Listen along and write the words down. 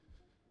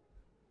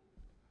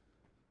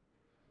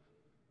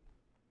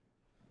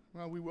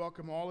Well, we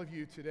welcome all of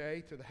you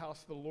today to the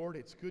house of the Lord.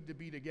 It's good to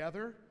be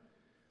together.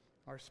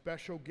 Our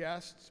special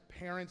guests,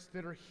 parents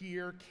that are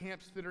here,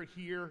 camps that are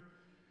here.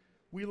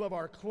 We love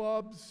our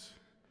clubs.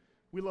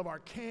 We love our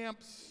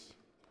camps.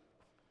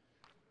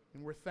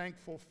 And we're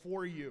thankful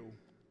for you.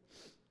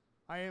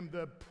 I am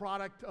the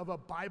product of a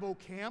Bible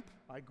camp.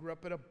 I grew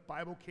up at a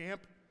Bible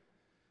camp.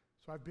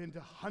 So I've been to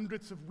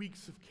hundreds of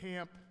weeks of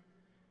camp.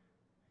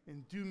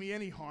 And do me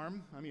any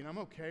harm. I mean, I'm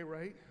okay,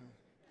 right?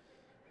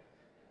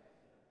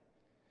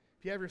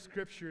 If you have your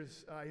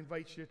scriptures, I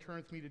invite you to turn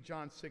with me to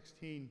John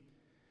 16.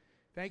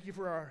 Thank you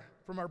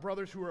from our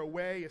brothers who are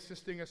away,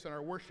 assisting us in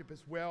our worship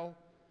as well.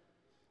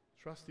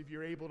 Trust if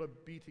you're able to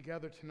be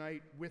together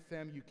tonight with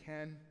them, you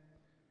can.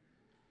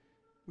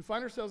 We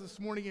find ourselves this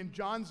morning in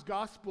John's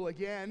Gospel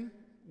again.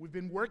 We've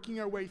been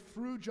working our way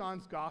through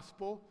John's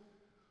Gospel,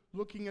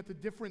 looking at the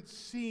different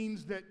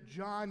scenes that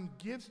John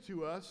gives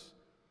to us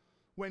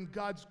when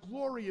God's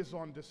glory is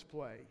on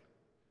display,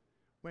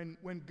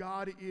 when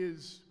God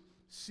is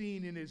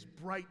seen in his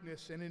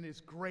brightness and in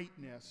his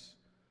greatness.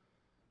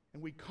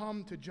 And we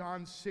come to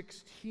John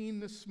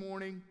 16 this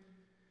morning.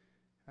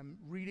 I'm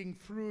reading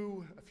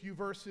through a few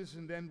verses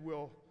and then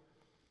we'll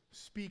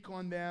speak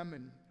on them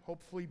and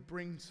hopefully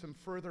bring some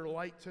further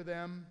light to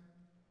them.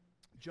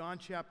 John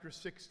chapter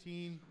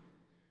 16,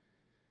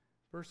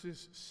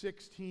 verses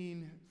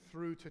 16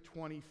 through to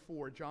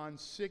 24. John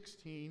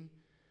 16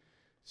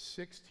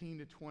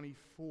 to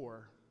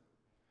 24.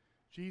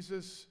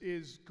 Jesus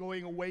is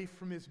going away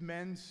from his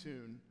men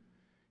soon.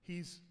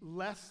 He's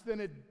less than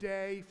a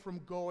day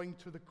from going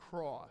to the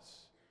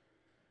cross.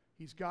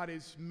 He's got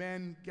his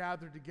men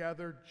gathered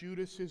together.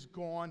 Judas is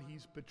gone.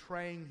 He's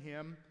betraying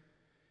him.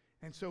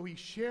 And so he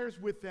shares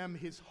with them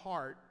his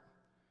heart.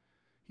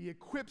 He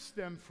equips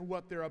them for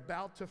what they're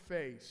about to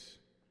face.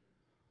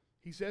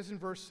 He says in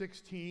verse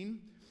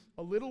 16,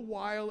 "A little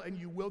while and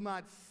you will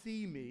not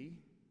see me,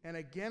 and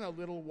again a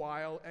little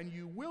while and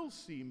you will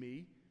see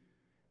me,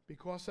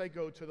 because I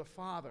go to the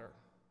Father."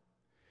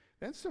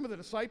 Then some of the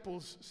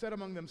disciples said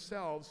among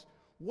themselves,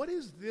 "What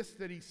is this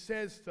that he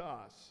says to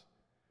us?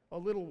 A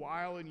little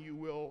while and you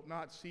will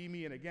not see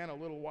me, and again a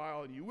little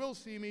while and you will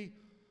see me,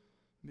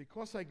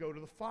 because I go to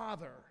the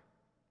Father."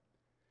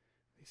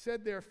 He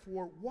said,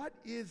 therefore, "What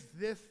is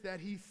this that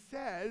he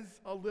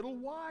says, a little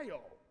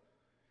while?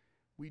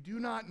 We do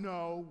not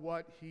know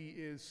what he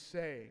is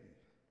saying."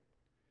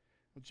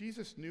 Well,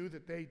 Jesus knew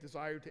that they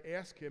desired to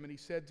ask him, and he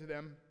said to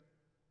them,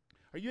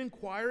 "Are you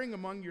inquiring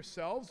among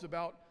yourselves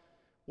about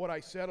what I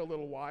said, a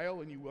little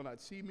while, and you will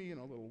not see me, and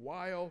a little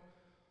while,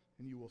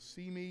 and you will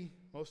see me?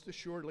 Most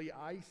assuredly,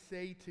 I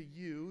say to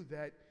you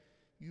that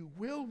you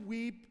will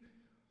weep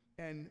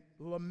and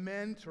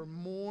lament or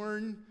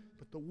mourn,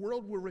 but the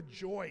world will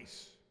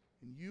rejoice,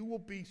 and you will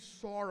be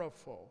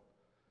sorrowful.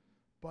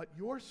 But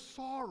your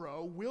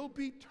sorrow will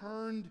be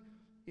turned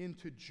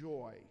into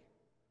joy.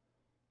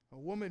 A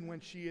woman,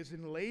 when she is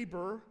in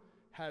labor,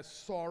 has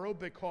sorrow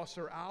because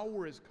her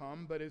hour is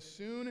come, but as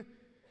soon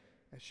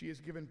as she has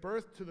given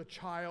birth to the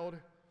child,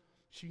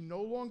 she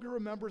no longer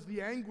remembers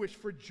the anguish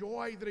for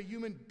joy that a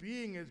human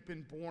being has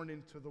been born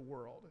into the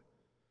world.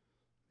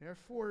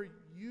 Therefore,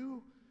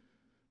 you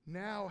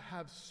now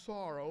have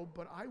sorrow,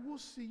 but I will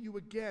see you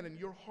again, and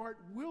your heart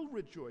will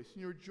rejoice,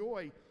 and your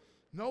joy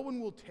no one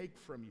will take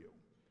from you.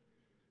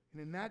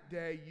 And in that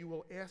day you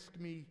will ask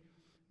me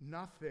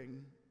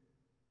nothing.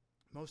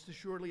 Most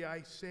assuredly,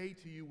 I say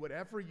to you,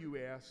 whatever you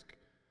ask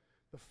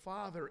the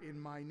Father in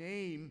my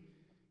name,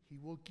 he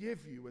will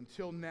give you.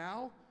 Until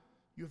now,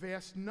 you have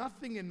asked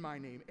nothing in my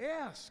name.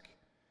 Ask,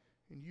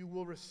 and you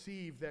will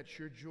receive, that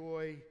your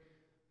joy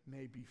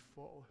may be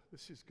full."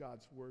 This is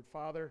God's word.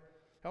 Father,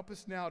 help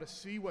us now to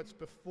see what's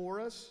before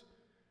us.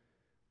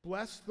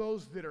 Bless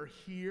those that are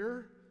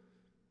here.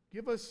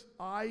 Give us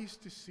eyes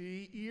to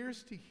see,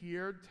 ears to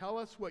hear. Tell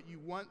us what you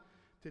want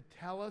to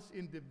tell us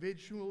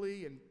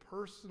individually and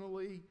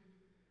personally.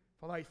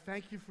 Father, I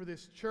thank you for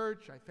this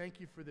church. I thank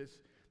you for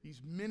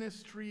these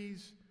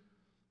ministries.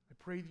 I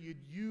pray that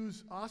you'd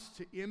use us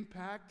to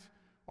impact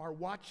our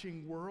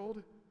watching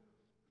world.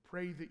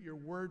 Pray that your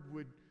word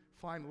would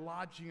find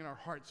lodging in our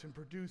hearts and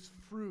produce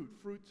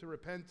fruit to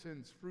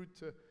repentance, fruit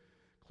to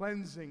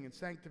cleansing and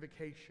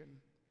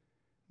sanctification.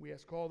 We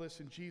ask all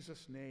this in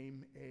Jesus'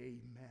 name,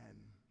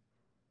 amen.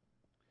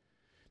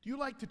 Do you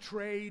like to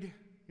trade?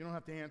 You don't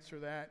have to answer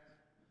that.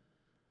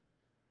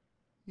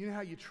 You know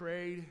how you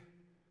trade?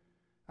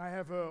 I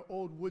have an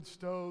old wood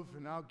stove,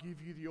 and I'll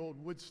give you the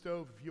old wood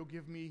stove if you'll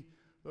give me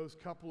those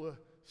couple of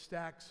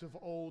stacks of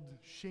old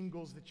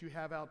shingles that you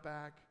have out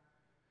back.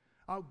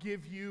 I'll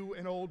give you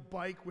an old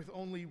bike with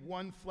only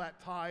one flat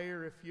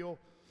tire if you'll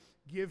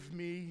give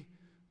me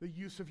the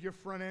use of your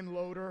front end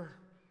loader.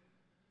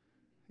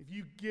 If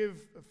you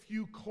give a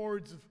few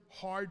cords of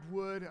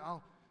hardwood,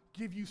 I'll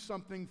give you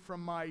something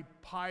from my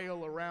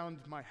pile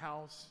around my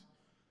house.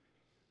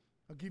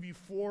 I'll give you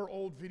 4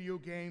 old video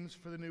games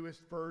for the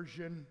newest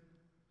version.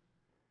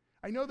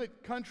 I know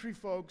that country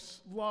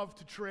folks love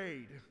to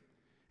trade.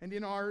 And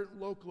in our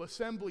local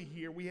assembly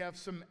here, we have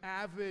some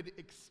avid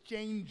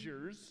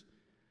exchangers,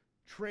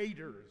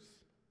 traders.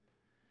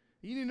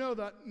 You need to know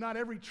that not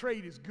every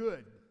trade is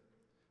good.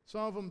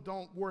 Some of them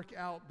don't work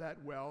out that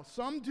well.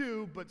 Some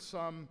do, but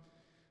some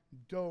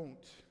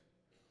don't.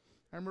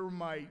 I remember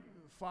my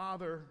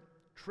father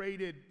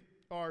traded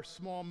our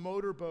small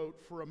motorboat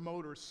for a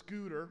motor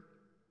scooter.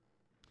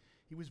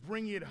 He was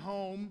bringing it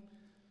home,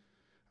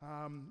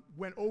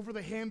 went over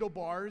the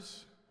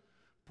handlebars,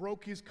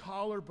 broke his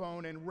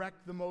collarbone, and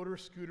wrecked the motor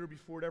scooter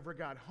before it ever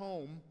got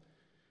home.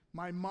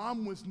 My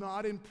mom was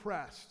not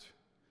impressed.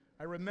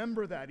 I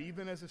remember that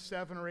even as a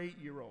 7 or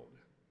 8-year-old.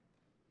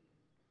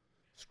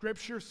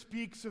 Scripture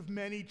speaks of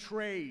many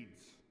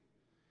trades.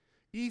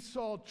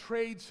 Esau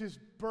trades his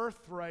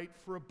birthright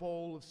for a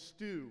bowl of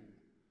stew.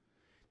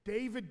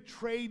 David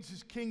trades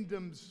his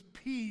kingdom's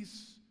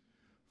peace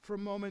for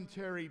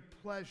momentary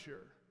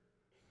pleasure.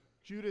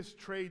 Judas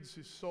trades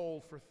his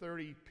soul for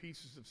 30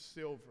 pieces of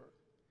silver.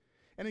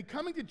 And in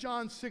coming to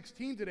John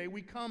 16 today,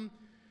 we come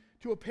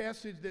to a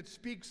passage that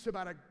speaks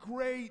about a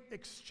great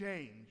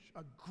exchange,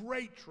 a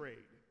great trade.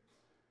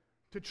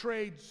 To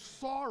trade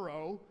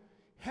sorrow,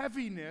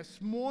 heaviness,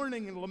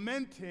 mourning, and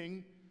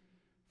lamenting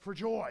for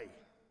joy.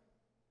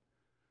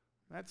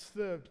 That's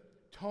the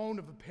tone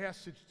of the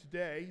passage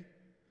today.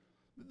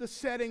 The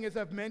setting, as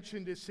I've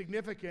mentioned, is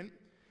significant.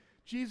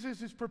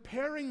 Jesus is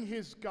preparing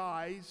his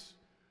guys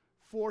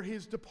for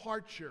his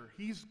departure.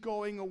 He's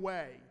going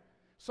away.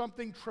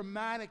 Something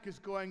traumatic is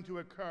going to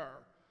occur.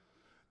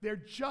 They're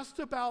just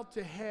about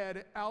to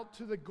head out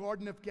to the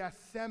Garden of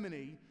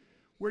Gethsemane,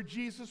 where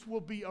Jesus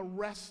will be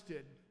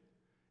arrested,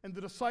 and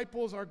the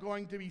disciples are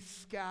going to be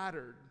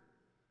scattered.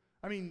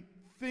 I mean,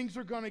 things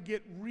are going to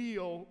get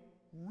real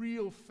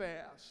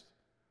fast.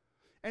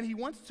 And he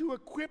wants to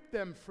equip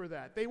them for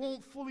that. They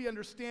won't fully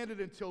understand it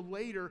until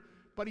later,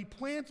 but he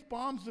plants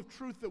bombs of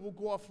truth that will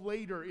go off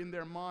later in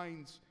their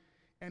minds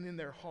and in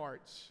their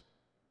hearts.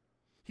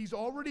 He's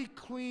already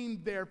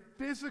cleaned their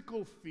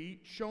physical feet,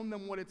 shown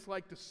them what it's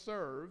like to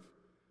serve,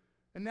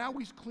 and now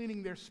he's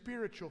cleaning their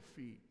spiritual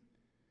feet.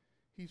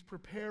 He's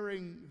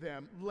preparing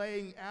them,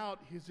 laying out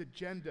his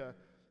agenda,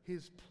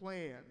 his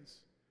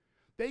plans.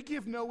 They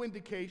give no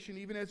indication,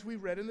 even as we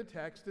read in the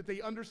text, that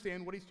they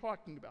understand what he's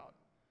talking about.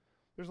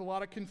 There's a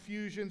lot of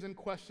confusions and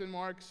question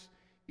marks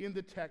in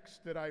the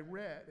text that I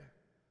read.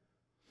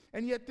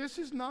 And yet this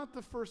is not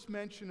the first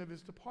mention of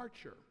his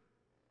departure.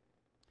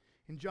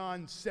 In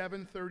John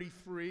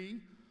 7:33,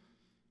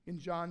 in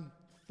John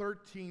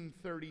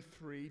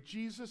 13:33,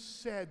 Jesus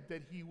said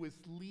that he was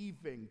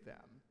leaving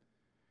them.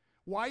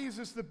 Why is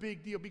this the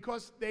big deal?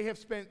 Because they have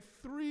spent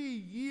 3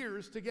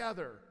 years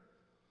together,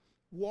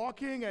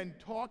 walking and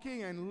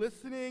talking and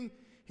listening.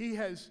 He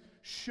has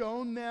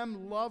shown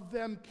them, loved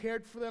them,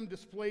 cared for them,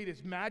 displayed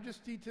his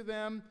majesty to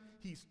them.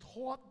 He's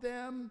taught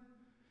them.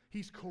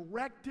 He's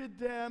corrected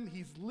them.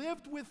 He's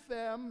lived with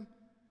them.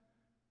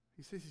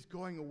 He says he's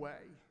going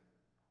away.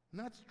 And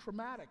that's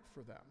traumatic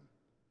for them.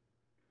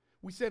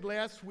 We said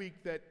last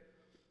week that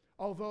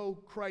although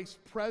Christ's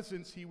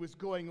presence, he was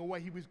going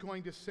away, he was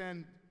going to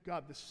send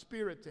God the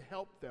Spirit to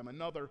help them,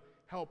 another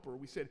helper.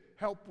 We said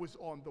help was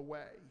on the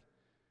way.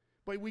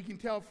 But we can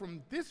tell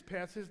from this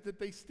passage that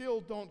they still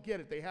don't get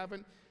it. They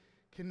haven't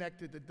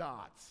connected the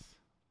dots.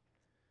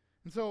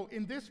 And so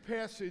in this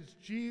passage,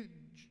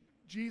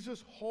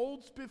 Jesus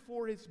holds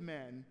before his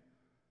men,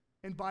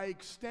 and by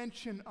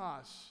extension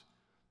us,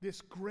 this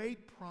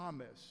great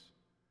promise.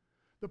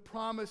 The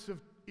promise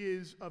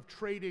is of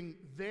trading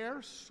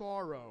their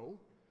sorrow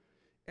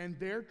and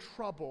their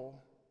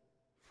trouble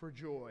for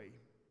joy.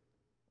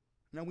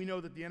 Now we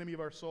know that the enemy of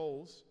our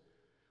souls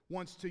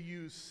wants to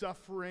use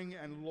suffering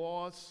and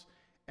loss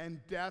and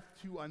death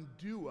to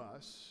undo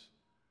us,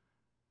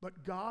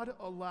 but God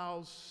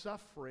allows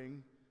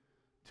suffering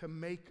to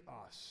make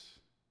us,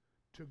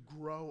 to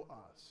grow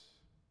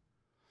us.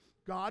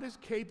 God is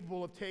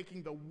capable of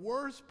taking the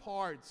worst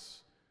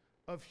parts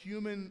of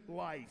human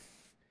life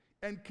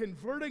and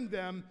converting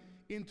them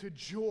into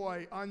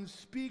joy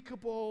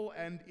unspeakable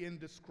and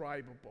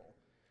indescribable.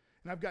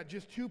 And I've got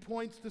just 2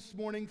 points this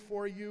morning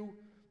for you,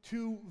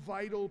 2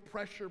 vital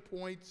pressure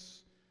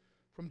points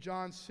from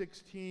John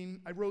 16.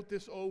 I wrote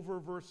this over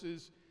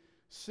verses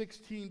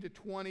 16 to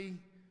 20.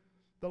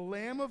 The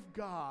Lamb of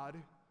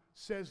God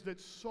says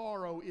that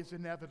sorrow is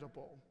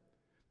inevitable.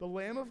 The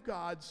Lamb of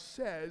God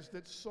says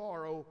that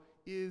sorrow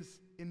is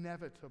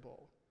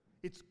inevitable.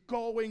 It's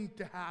going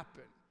to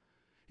happen.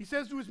 He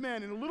says to his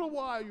men, in a little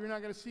while you're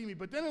not going to see me,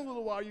 but then in a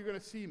little while you're going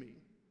to see me.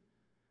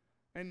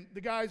 And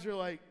the guys are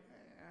like,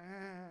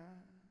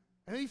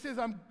 And then he says,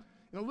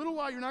 in a little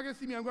while you're not going to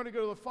see me, I'm going to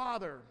go to the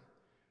Father. And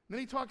then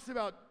he talks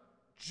about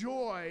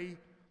joy,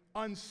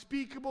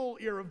 unspeakable,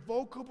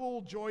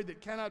 irrevocable joy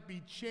that cannot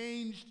be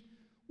changed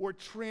or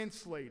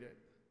translated.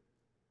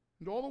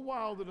 And all the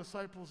while the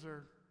disciples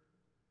are,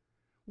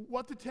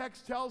 what the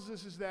text tells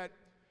us is that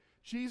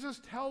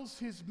Jesus tells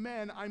his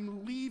men,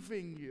 I'm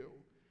leaving you.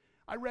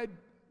 I read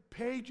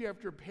page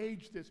after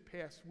page this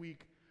past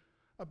week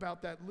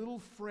about that little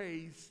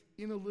phrase,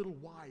 in a little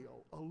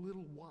while, a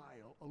little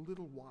while, a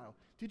little while.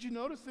 Did you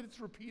notice that it's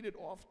repeated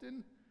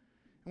often?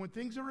 And when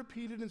things are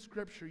repeated in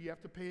Scripture, you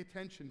have to pay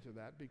attention to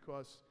that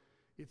because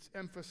It's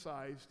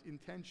emphasized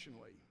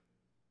intentionally.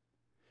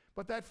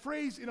 But that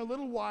phrase, in a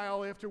little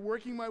while, after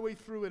working my way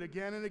through it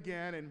again and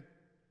again and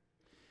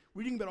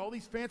reading about all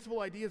these fanciful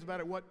ideas about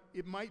it, what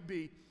it might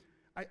be,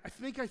 I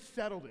think I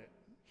settled it.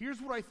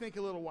 Here's what I think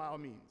a little while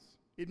means.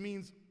 It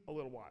means a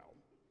little while.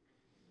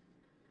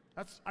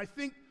 I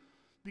think,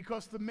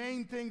 because the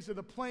main things are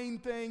the plain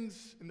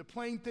things, and the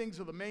plain things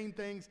are the main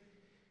things.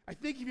 I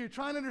think if you're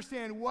trying to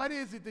understand what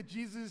is it that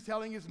Jesus is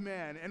telling his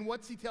men, and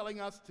what's he telling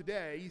us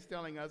today, he's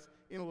telling us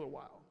in a little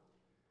while.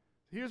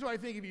 Here's what I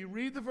think. If you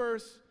read the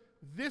verse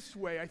this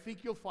way, I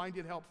think you'll find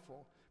it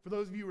helpful. For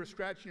those of you who are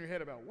scratching your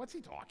head about, what's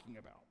he talking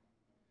about?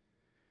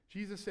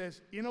 Jesus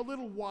says, in a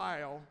little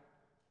while,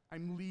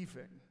 I'm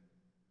leaving.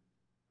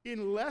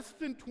 In less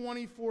than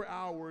 24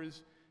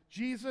 hours,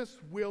 Jesus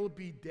will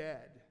be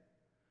dead.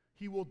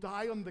 He will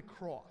die on the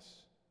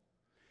cross.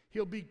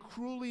 He'll be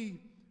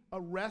cruelly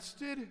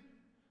arrested.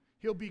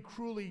 He'll be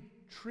cruelly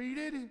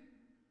treated.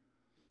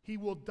 He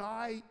will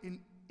die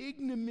in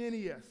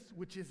ignominious,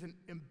 which is an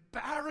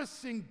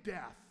embarrassing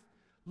death,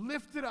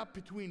 lifted up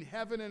between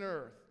heaven and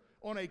earth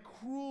on a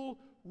cruel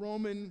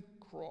Roman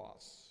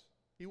cross.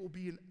 It will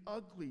be an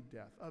ugly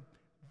death, a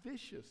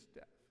vicious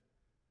death.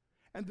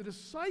 And the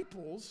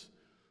disciples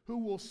who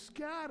will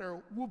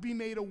scatter will be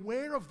made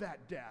aware of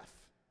that death.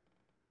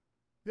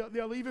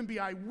 They'll even be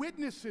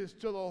eyewitnesses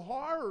to the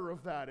horror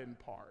of that in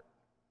part.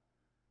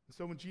 And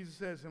so when Jesus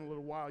says, in a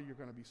little while, you're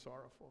going to be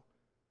sorrowful,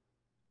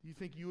 do you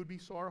think you would be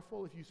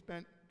sorrowful if you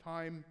spent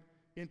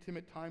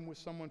intimate time with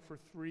someone for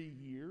 3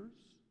 years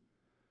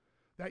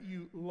that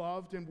you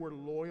loved and were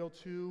loyal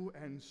to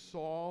and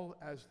saw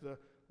as the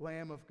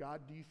Lamb of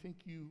God? Do you think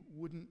you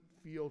wouldn't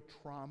feel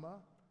trauma?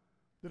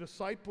 The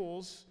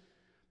disciples,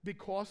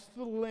 because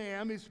the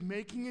Lamb is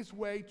making his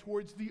way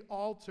towards the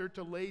altar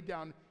to lay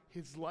down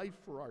his life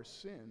for our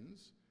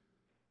sins,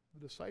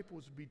 the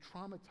disciples would be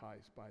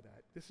traumatized by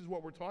that. This is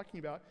what we're talking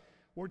about.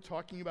 We're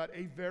talking about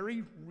a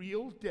very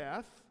real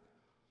death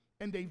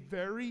and a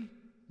very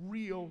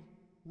real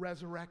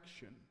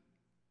resurrection.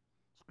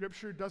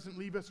 Scripture doesn't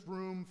leave us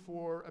room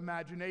for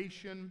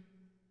imagination,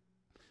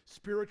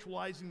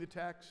 spiritualizing the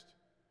text.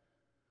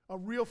 A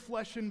real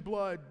flesh and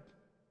blood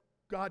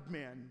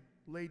God-man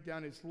laid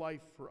down his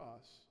life for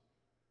us.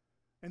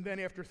 And then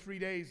after 3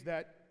 days,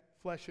 that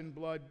flesh and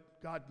blood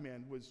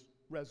God-man was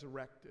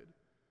resurrected.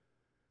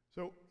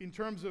 So in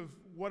terms of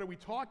what are we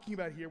talking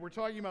about here, we're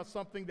talking about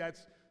something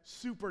that's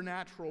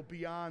supernatural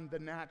beyond the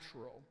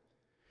natural.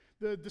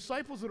 The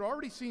disciples had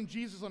already seen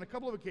Jesus on a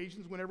couple of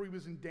occasions whenever he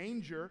was in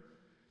danger,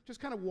 just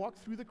kind of walk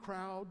through the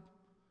crowd,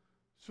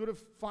 sort of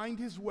find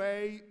his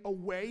way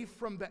away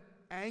from the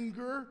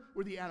anger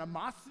or the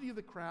animosity of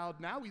the crowd.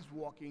 Now he's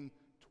walking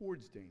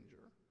towards danger.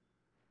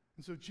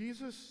 And so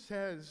Jesus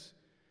says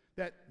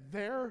that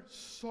their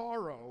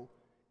sorrow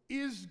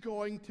is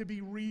going to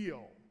be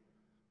real.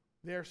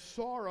 Their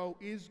sorrow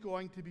is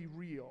going to be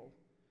real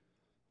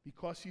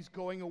because he's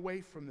going away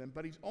from them,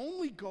 but he's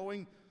only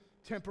going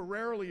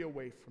temporarily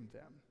away from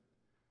them.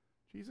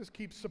 Jesus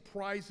keeps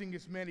surprising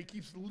his men. He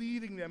keeps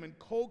leading them and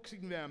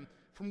coaxing them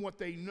from what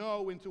they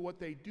know into what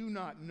they do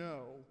not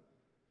know.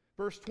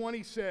 Verse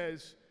 20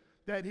 says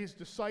that his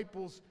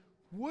disciples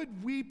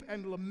would weep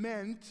and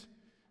lament,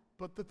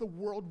 but that the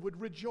world would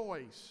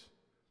rejoice.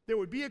 There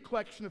would be a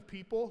collection of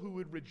people who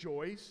would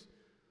rejoice.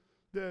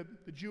 The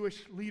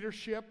Jewish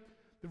leadership,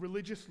 the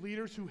religious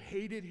leaders who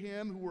hated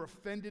him, who were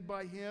offended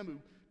by him, who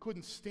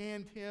couldn't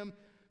stand him,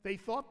 they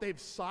thought they've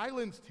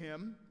silenced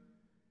him.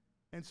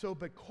 And so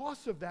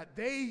because of that,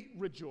 they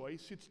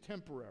rejoice. It's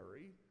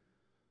temporary.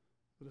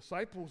 The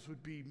disciples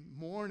would be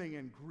mourning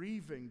and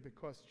grieving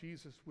because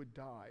Jesus would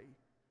die.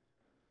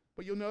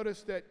 But you'll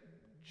notice that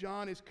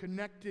John is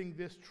connecting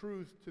this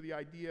truth to the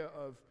idea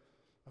of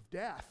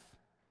death.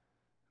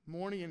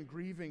 Mourning and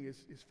grieving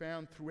is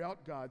found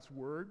throughout God's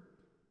word.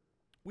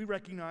 We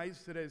recognize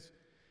that as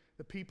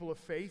the people of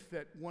faith,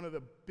 that one of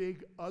the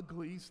big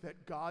uglies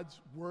that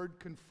God's word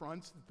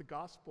confronts, that the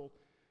gospel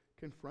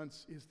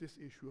confronts, is this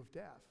issue of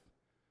death.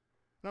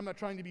 And I'm not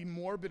trying to be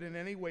morbid in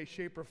any way,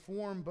 shape, or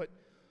form, but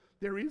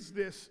there is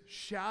this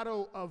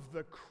shadow of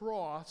the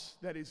cross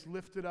that is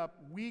lifted up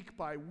week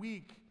by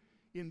week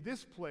in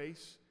this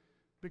place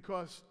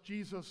because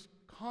Jesus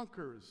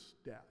conquers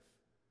death.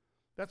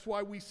 That's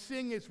why we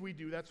sing as we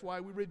do. That's why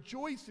we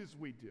rejoice as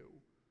we do.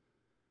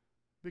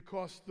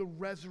 Because the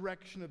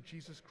resurrection of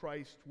Jesus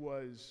Christ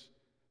was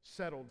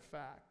settled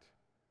fact.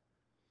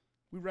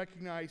 We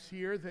recognize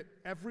here that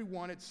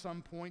everyone at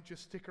some point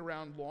just stick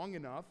around long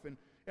enough, and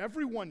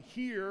everyone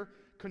here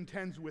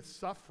contends with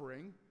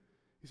suffering.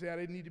 You say, I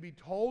didn't need to be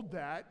told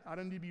that. I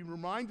don't need to be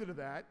reminded of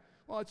that.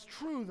 Well, it's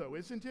true though,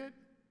 isn't it?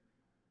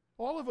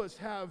 All of us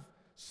have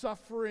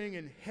suffering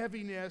and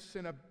heaviness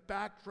and a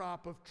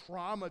backdrop of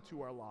trauma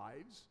to our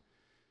lives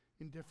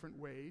in different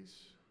ways.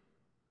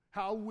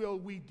 How will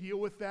we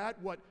deal with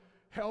that? What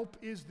help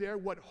is there?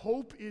 What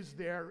hope is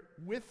there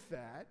with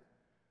that?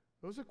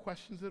 Those are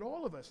questions that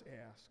all of us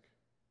ask.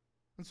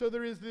 And so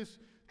there is this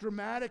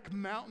dramatic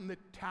mountain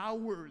that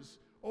towers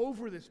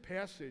over this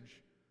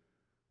passage.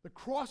 The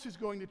cross is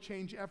going to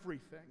change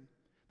everything.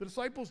 The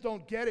disciples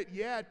don't get it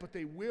yet, but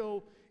they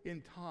will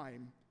in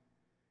time.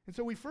 And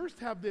so we first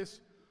have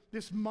this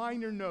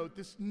minor note,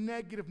 this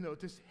negative note,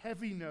 this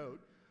heavy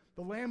note.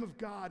 The Lamb of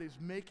God is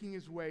making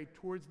his way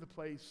towards the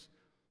place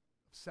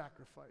of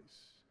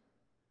sacrifice.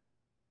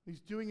 He's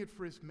doing it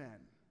for his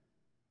men.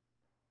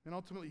 And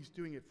ultimately, he's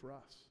doing it for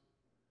us.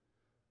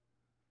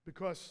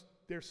 Because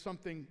there's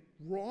something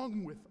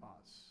wrong with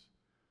us.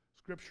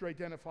 Scripture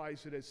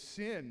identifies it as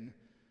sin,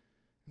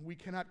 and we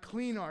cannot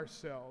clean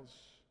ourselves.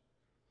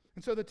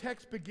 And so the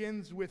text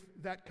begins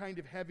with that kind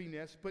of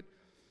heaviness, but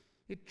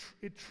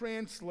it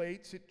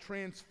translates, it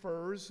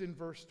transfers in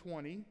verse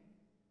 20.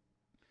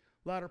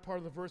 Latter part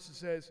of the verse it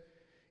says,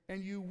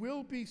 "And you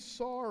will be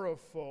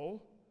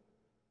sorrowful,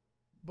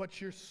 but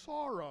your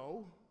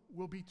sorrow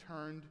will be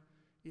turned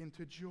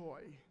into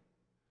joy."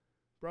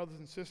 Brothers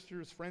and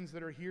sisters, friends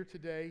that are here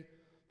today,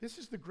 this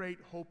is the great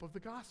hope of the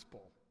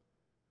gospel.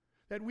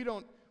 That we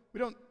don't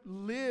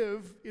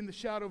live in the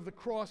shadow of the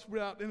cross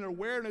without an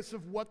awareness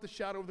of what the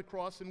shadow of the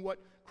cross and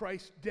what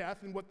Christ's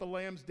death and what the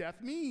Lamb's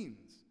death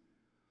means.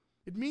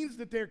 It means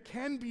that there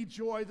can be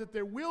joy, that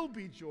there will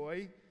be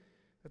joy,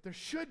 that there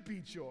should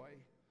be joy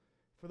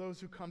for those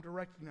who come to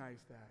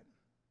recognize that.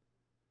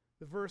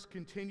 The verse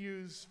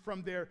continues,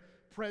 from their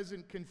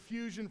present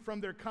confusion,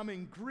 from their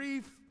coming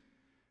grief.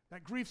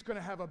 That grief's going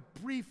to have a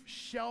brief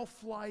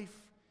shelf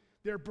life.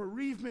 Their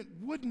bereavement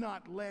would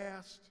not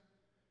last.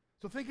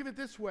 So think of it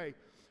this way.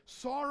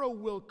 Sorrow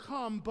will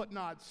come but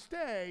not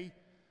stay.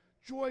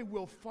 Joy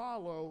will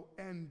follow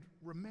and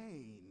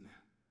remain.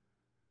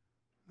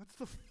 That's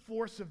the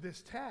force of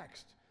this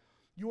text.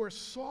 Your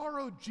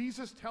sorrow,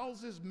 Jesus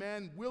tells his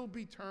men, will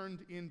be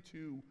turned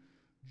into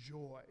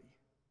joy.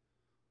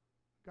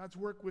 God's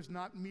work was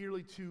not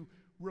merely to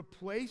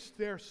replace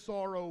their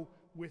sorrow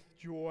with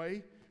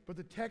joy, but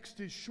the text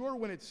is sure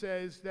when it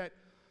says that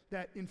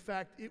in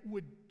fact it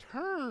would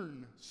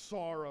turn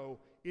sorrow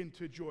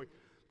into joy.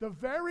 The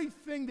very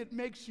thing that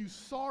makes you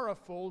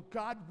sorrowful,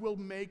 God will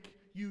make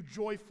you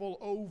joyful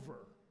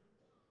over.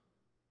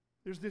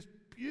 There's this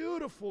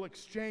beautiful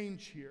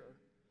exchange here.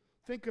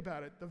 Think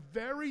about it. The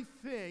very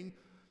thing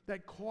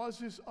that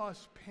causes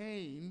us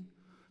pain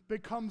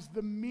becomes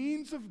the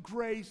means of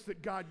grace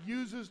that God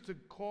uses to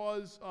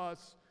cause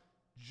us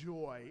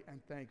joy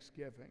and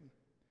thanksgiving.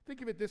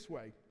 Think of it this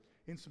way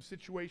in some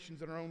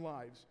situations in our own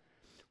lives.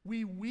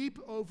 We weep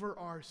over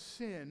our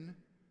sin,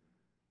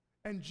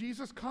 and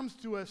Jesus comes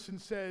to us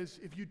and says,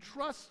 if you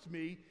trust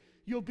me,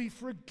 you'll be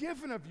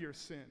forgiven of your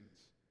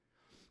sins.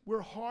 We're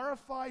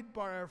horrified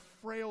by our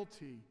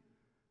frailty,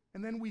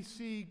 and then we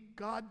see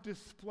God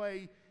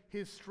display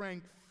his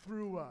strength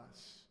through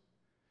us.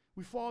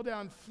 We fall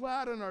down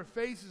flat on our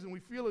faces and we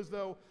feel as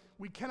though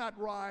we cannot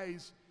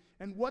rise.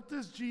 And what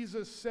does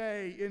Jesus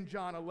say in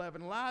John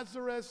 11?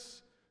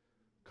 Lazarus,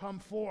 come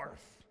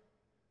forth.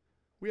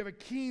 We have a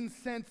keen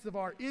sense of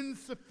our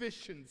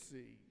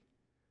insufficiency,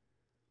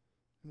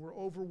 and we're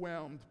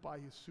overwhelmed by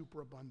his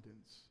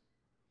superabundance.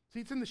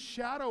 See, it's in the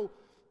shadow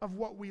of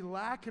what we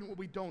lack and what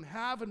we don't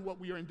have and what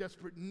we are in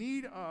desperate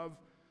need of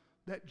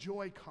that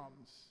joy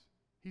comes.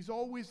 He's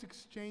always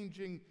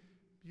exchanging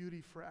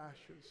beauty for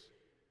ashes.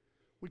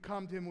 We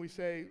come to him and we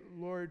say,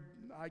 Lord,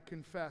 I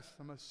confess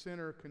I'm a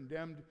sinner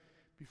condemned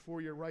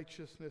before your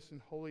righteousness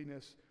and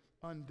holiness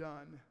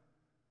undone.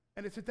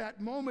 And it's at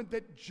that moment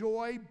that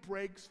joy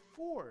breaks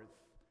forth.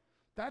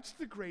 That's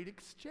the great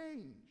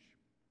exchange.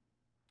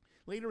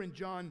 Later in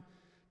John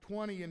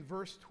 20 and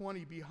verse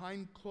 20,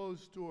 behind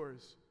closed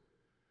doors,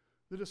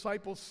 the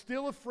disciples,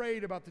 still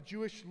afraid about the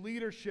Jewish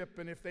leadership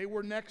and if they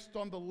were next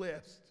on the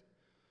list.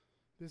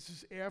 This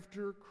is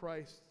after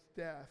Christ's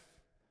death.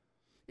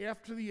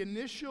 After the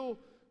initial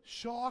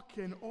shock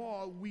and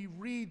awe, we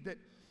read that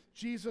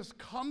Jesus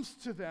comes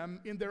to them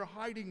in their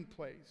hiding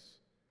place.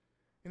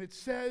 And it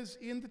says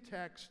in the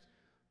text,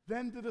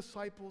 then the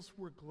disciples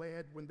were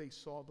glad when they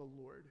saw the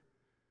Lord.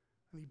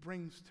 And he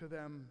brings to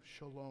them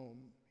shalom.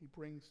 He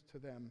brings to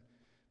them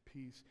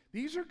peace.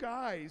 These are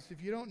guys,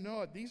 if you don't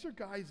know it, these are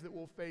guys that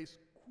will face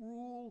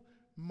cruel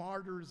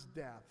martyrs'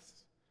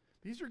 deaths.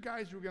 These are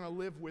guys who are going to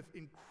live with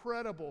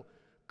incredible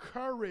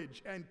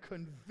courage and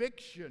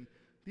conviction.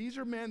 These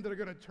are men that are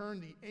going to turn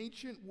the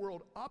ancient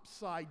world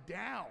upside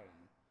down.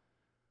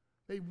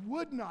 They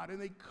would not and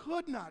they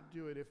could not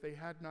do it if they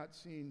had not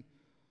seen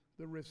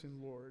the risen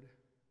Lord.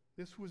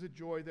 This was a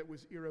joy that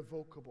was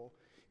irrevocable.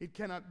 It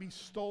cannot be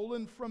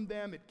stolen from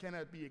them. It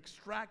cannot be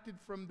extracted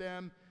from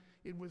them.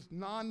 It was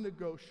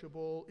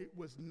non-negotiable. It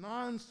was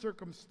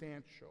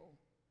non-circumstantial.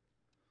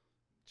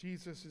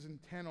 Jesus is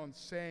intent on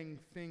saying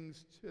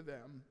things to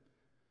them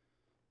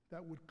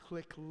that would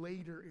click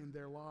later in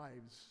their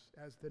lives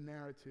as the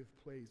narrative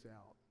plays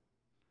out.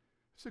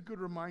 It's a good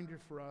reminder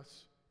for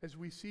us as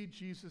we see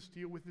Jesus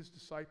deal with his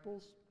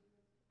disciples.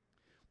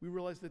 We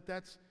realize that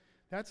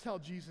that's how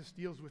Jesus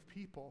deals with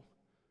people.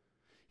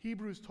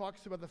 Hebrews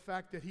talks about the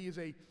fact that he is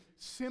a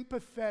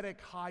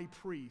sympathetic high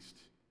priest.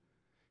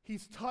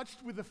 He's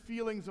touched with the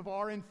feelings of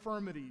our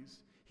infirmities.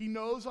 He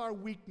knows our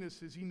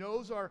weaknesses. He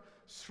knows our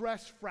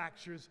stress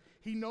fractures.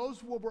 He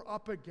knows what we're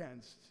up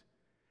against.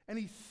 And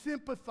he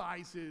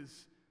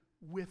sympathizes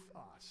with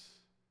us.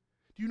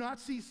 Do you not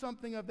see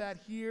something of that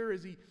here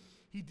as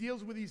he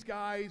deals with these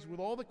guys with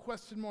all the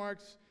question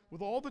marks,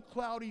 with all the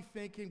cloudy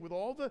thinking, with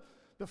all the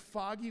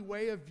foggy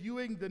way of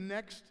viewing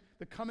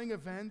the coming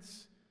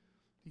events?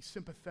 He's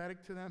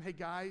sympathetic to them. Hey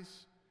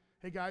guys,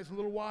 in a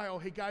little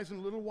while,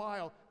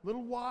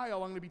 I'm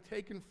going to be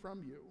taken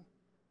from you.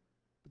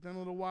 But then in a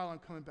little while, I'm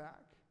coming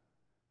back.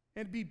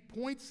 And it'd be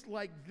points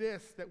like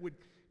this that would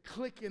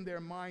click in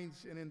their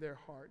minds and in their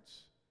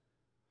hearts.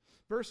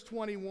 Verse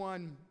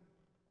 21,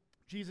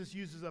 Jesus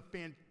uses a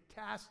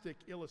fantastic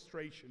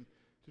illustration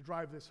to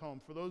drive this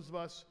home. For those of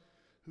us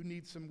who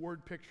need some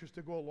word pictures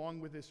to go along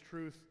with this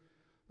truth,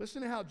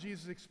 listen to how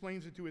Jesus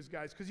explains it to his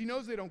guys, because he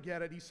knows they don't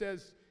get it. He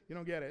says, you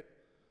don't get it.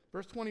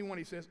 Verse 21,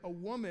 he says, a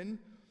woman,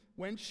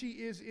 when she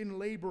is in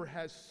labor,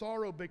 has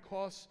sorrow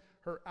because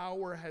her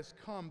hour has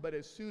come, but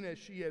as soon as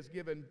she has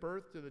given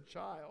birth to the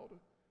child,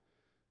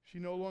 she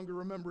no longer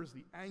remembers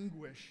the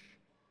anguish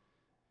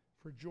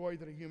for joy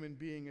that a human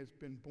being has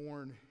been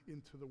born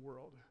into the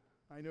world.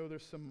 I know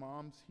there's some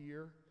moms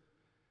here.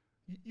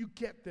 You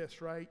get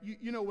this, right?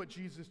 You know what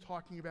Jesus is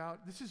talking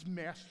about. This is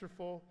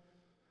masterful.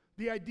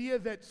 The idea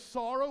that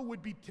sorrow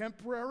would be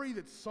temporary,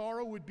 that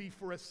sorrow would be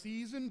for a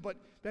season, but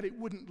that it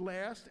wouldn't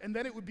last, and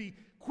then it would be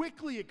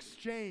quickly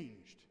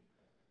exchanged.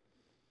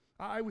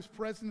 I was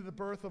present at the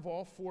birth of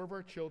all 4 of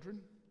our children,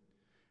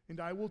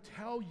 and I will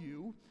tell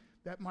you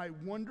that my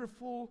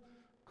wonderful,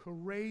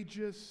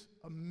 courageous,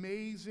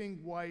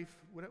 amazing wife,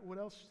 what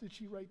else did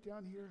she write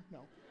down here? No.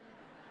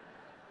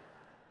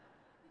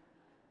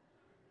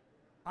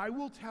 I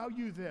will tell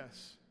you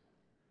this,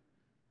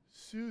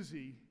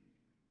 Susie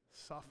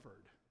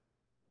suffered.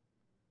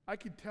 I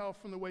could tell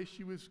from the way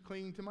she was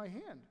clinging to my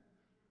hand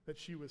that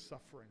she was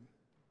suffering.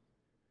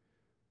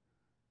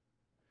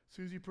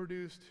 Susie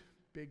produced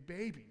big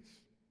babies.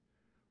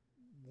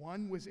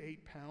 One was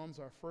 8 pounds,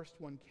 our first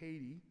one,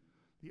 Katie.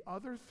 The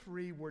other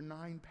 3 were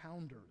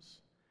 9-pounders.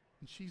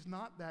 And she's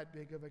not that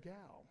big of a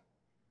gal.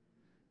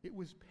 It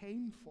was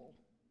painful.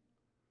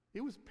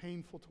 It was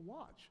painful to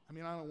watch. I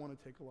mean, I don't want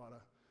to take a lot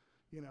of,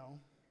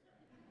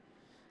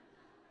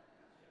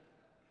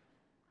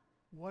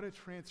 What a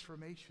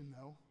transformation,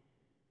 though.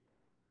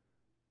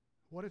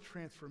 What a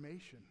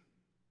transformation.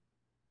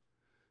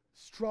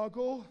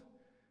 Struggle,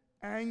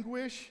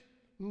 anguish,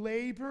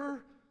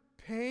 labor,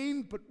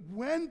 pain, but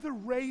when the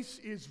race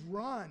is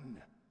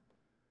run,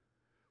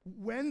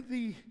 when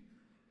the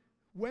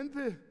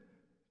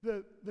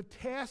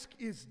task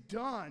is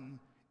done,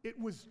 it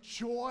was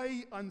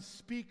joy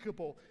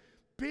unspeakable.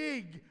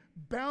 Big,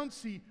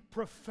 bouncy,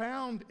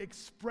 profound,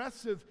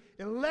 expressive,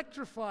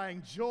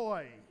 electrifying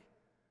joy.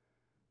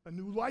 A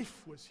new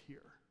life was here.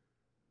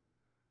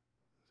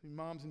 See,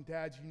 moms and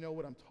dads, you know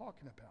what I'm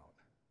talking about.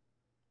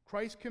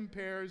 Christ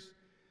compares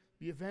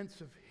the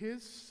events of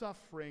his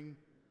suffering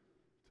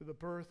to the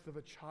birth of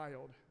a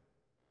child.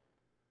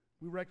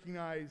 We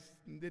recognize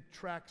it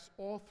tracks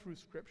all through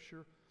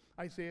Scripture.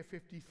 Isaiah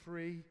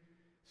 53,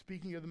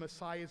 speaking of the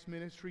Messiah's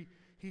ministry,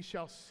 he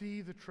shall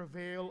see the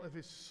travail of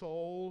his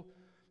soul.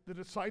 The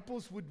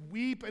disciples would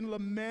weep and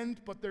lament,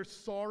 but their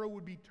sorrow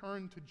would be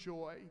turned to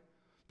joy,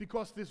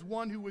 because this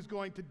one who was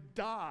going to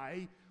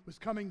die was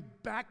coming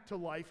back to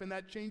life, and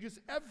that changes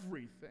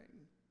everything.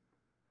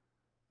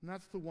 And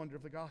that's the wonder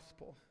of the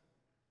gospel.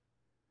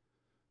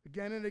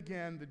 Again and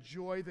again, the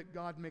joy that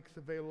God makes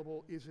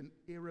available is an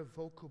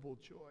irrevocable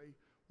joy,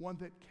 one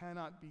that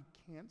cannot be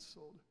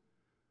canceled.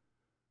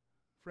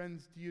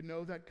 Friends, do you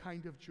know that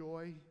kind of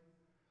joy?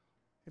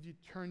 Have you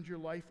turned your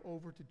life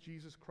over to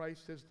Jesus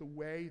Christ as the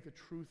way, the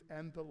truth,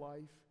 and the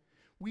life?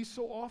 We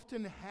so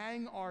often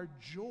hang our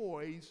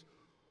joys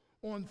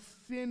on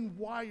thin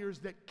wires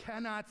that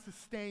cannot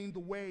sustain the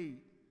weight.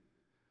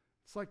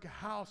 It's like a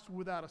house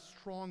without a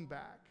strong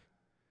back.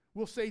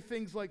 We'll say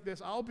things like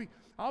this: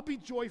 I'll be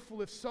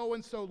joyful if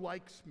so-and-so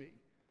likes me.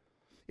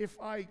 If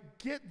I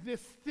get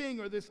this thing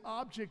or this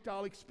object,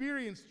 I'll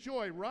experience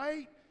joy,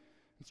 right?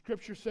 And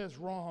Scripture says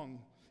wrong.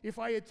 If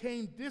I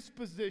attain this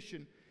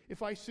position,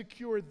 if I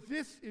secure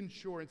this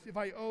insurance, if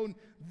I own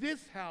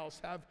this house,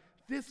 have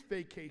this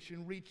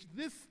vacation, reach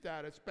this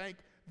status, bank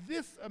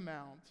this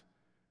amount,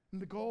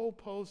 and the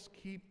goalposts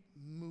keep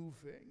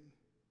moving.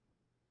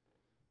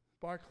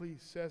 Barclay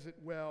says it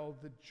well: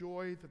 the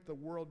joy that the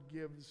world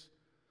gives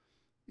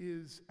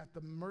is at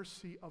the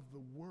mercy of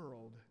the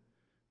world.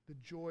 The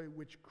joy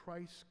which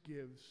Christ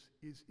gives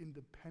is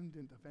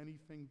independent of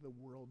anything the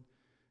world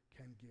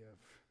can give.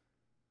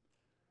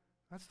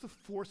 That's the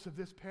force of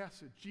this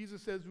passage.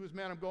 Jesus says to his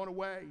man, I'm going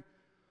away.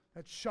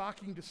 That's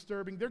shocking,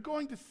 disturbing. They're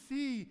going to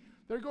see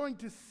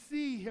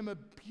him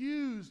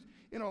abused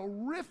in a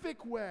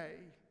horrific way.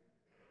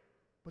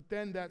 But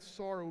then that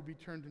sorrow will be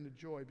turned into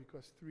joy,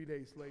 because 3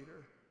 days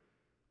later,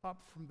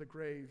 up from the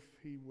grave,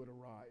 he would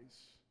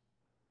arise.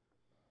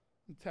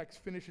 The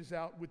text finishes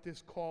out with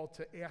this call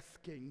to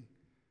asking.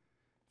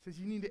 It says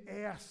you need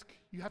to ask.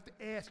 You have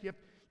to ask. You're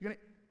going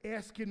to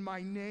ask in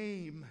my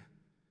name.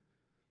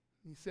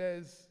 He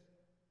says,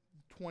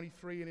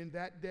 23, and in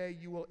that day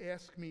you will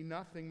ask me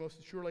nothing. Most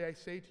assuredly I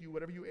say to you,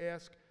 whatever you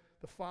ask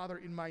the Father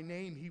in my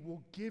name, he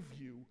will give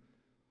you.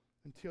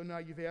 Until now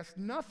you've asked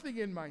nothing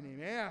in my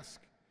name.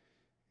 Ask,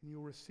 and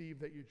you'll receive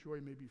that your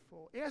joy may be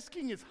full.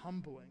 Asking is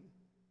humbling.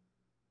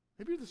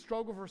 Maybe the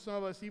struggle for some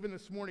of us even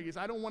this morning is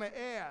I don't want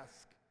to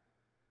ask.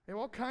 I have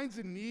all kinds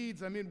of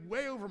needs. I'm in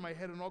way over my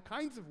head in all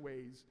kinds of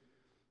ways,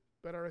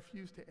 but I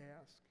refuse to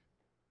ask.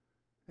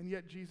 And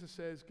yet Jesus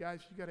says,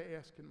 guys, you got to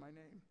ask in my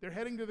name. They're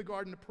heading to the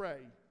garden to pray.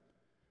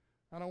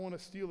 I don't want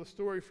to steal the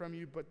story from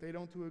you, but they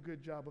don't do a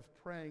good job of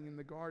praying in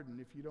the garden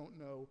if you don't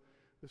know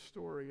the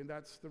story, and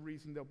that's the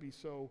reason they'll be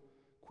so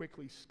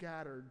quickly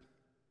scattered.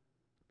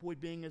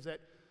 Point being is that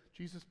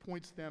Jesus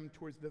points them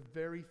towards the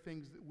very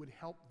things that would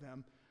help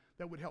them,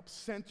 that would help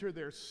center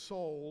their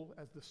soul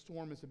as the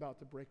storm is about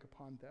to break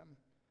upon them.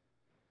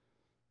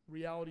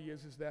 Reality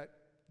is that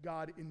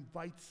God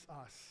invites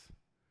us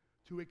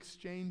to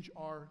exchange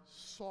our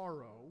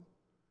sorrow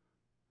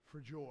for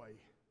joy.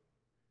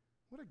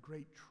 What a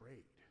great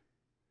trade.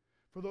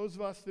 For those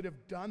of us that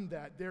have done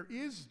that, there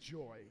is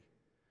joy.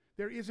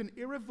 There is an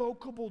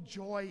irrevocable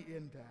joy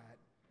in that.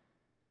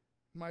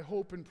 My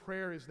hope and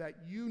prayer is that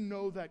you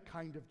know that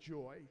kind of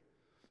joy,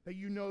 that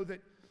you know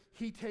that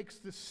he takes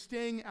the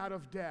sting out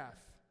of death.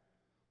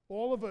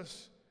 All of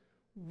us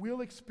will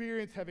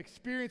have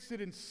experienced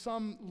it in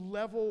some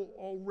level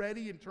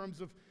already in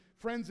terms of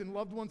friends and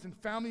loved ones and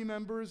family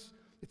members.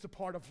 It's a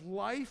part of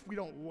life. We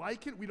don't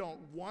like it. We don't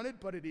want it,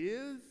 but it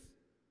is.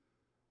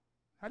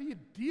 How do you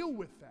deal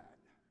with that?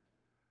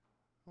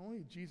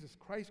 Only Jesus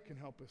Christ can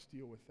help us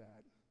deal with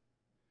that.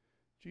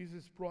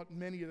 Jesus brought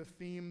many of the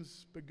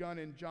themes begun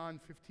in John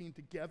 15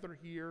 together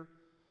here.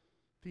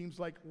 Themes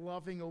like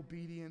loving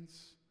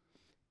obedience,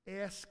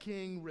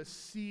 asking,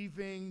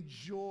 receiving,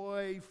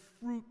 joy,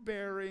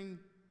 fruit-bearing.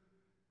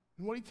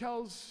 And what he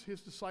tells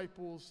his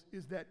disciples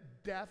is that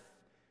death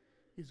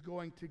is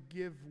going to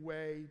give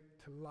way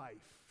to life.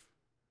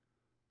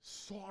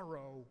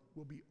 Sorrow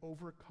will be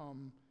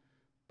overcome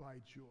by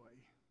joy.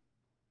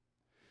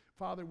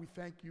 Father, we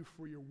thank you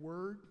for your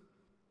word.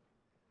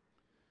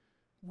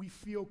 We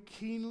feel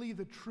keenly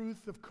the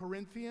truth of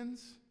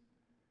Corinthians.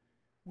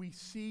 We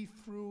see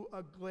through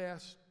a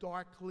glass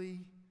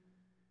darkly.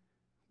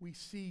 We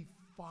see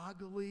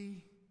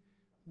foggily.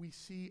 We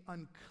see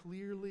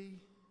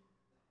unclearly.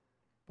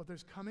 But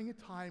there's coming a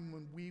time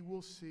when we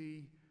will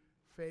see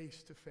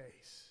face to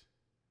face.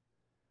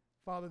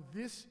 Father,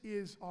 this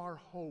is our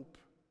hope.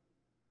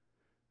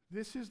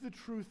 This is the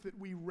truth that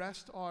we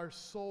rest our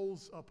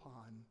souls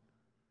upon.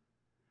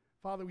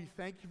 Father, we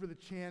thank you for the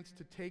chance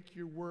to take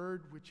your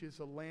word, which is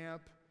a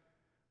lamp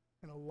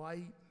and a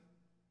light.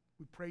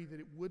 We pray that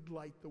it would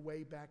light the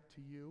way back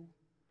to you.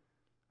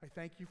 I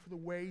thank you for the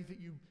way that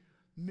you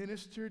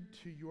ministered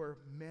to your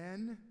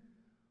men.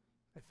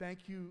 I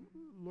thank you,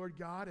 Lord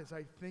God, as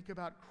I think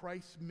about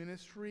Christ's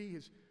ministry,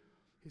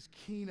 his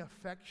keen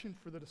affection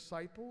for the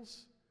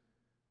disciples.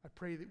 I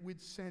pray that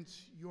we'd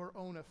sense your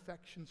own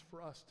affections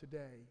for us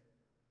today.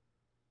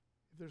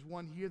 If there's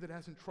one here that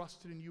hasn't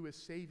trusted in you as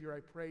Savior,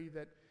 I pray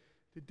that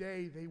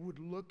today they would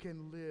look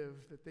and live,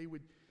 that they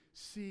would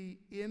see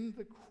in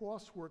the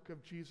crosswork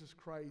of Jesus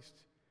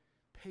Christ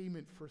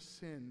payment for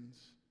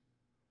sins.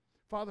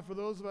 Father, for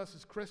those of us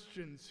as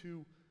Christians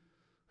who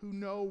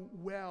know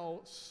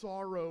well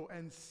sorrow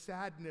and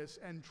sadness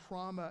and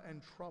trauma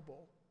and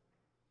trouble,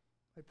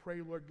 I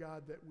pray, Lord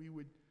God, that we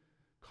would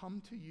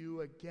come to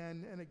you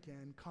again and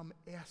again, come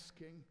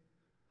asking,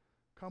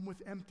 come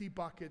with empty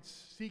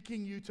buckets,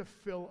 seeking you to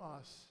fill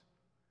us.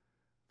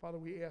 Father,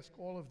 we ask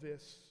all of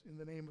this in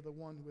the name of the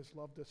one who has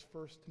loved us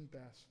first and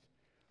best.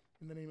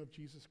 In the name of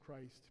Jesus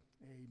Christ,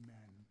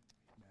 amen.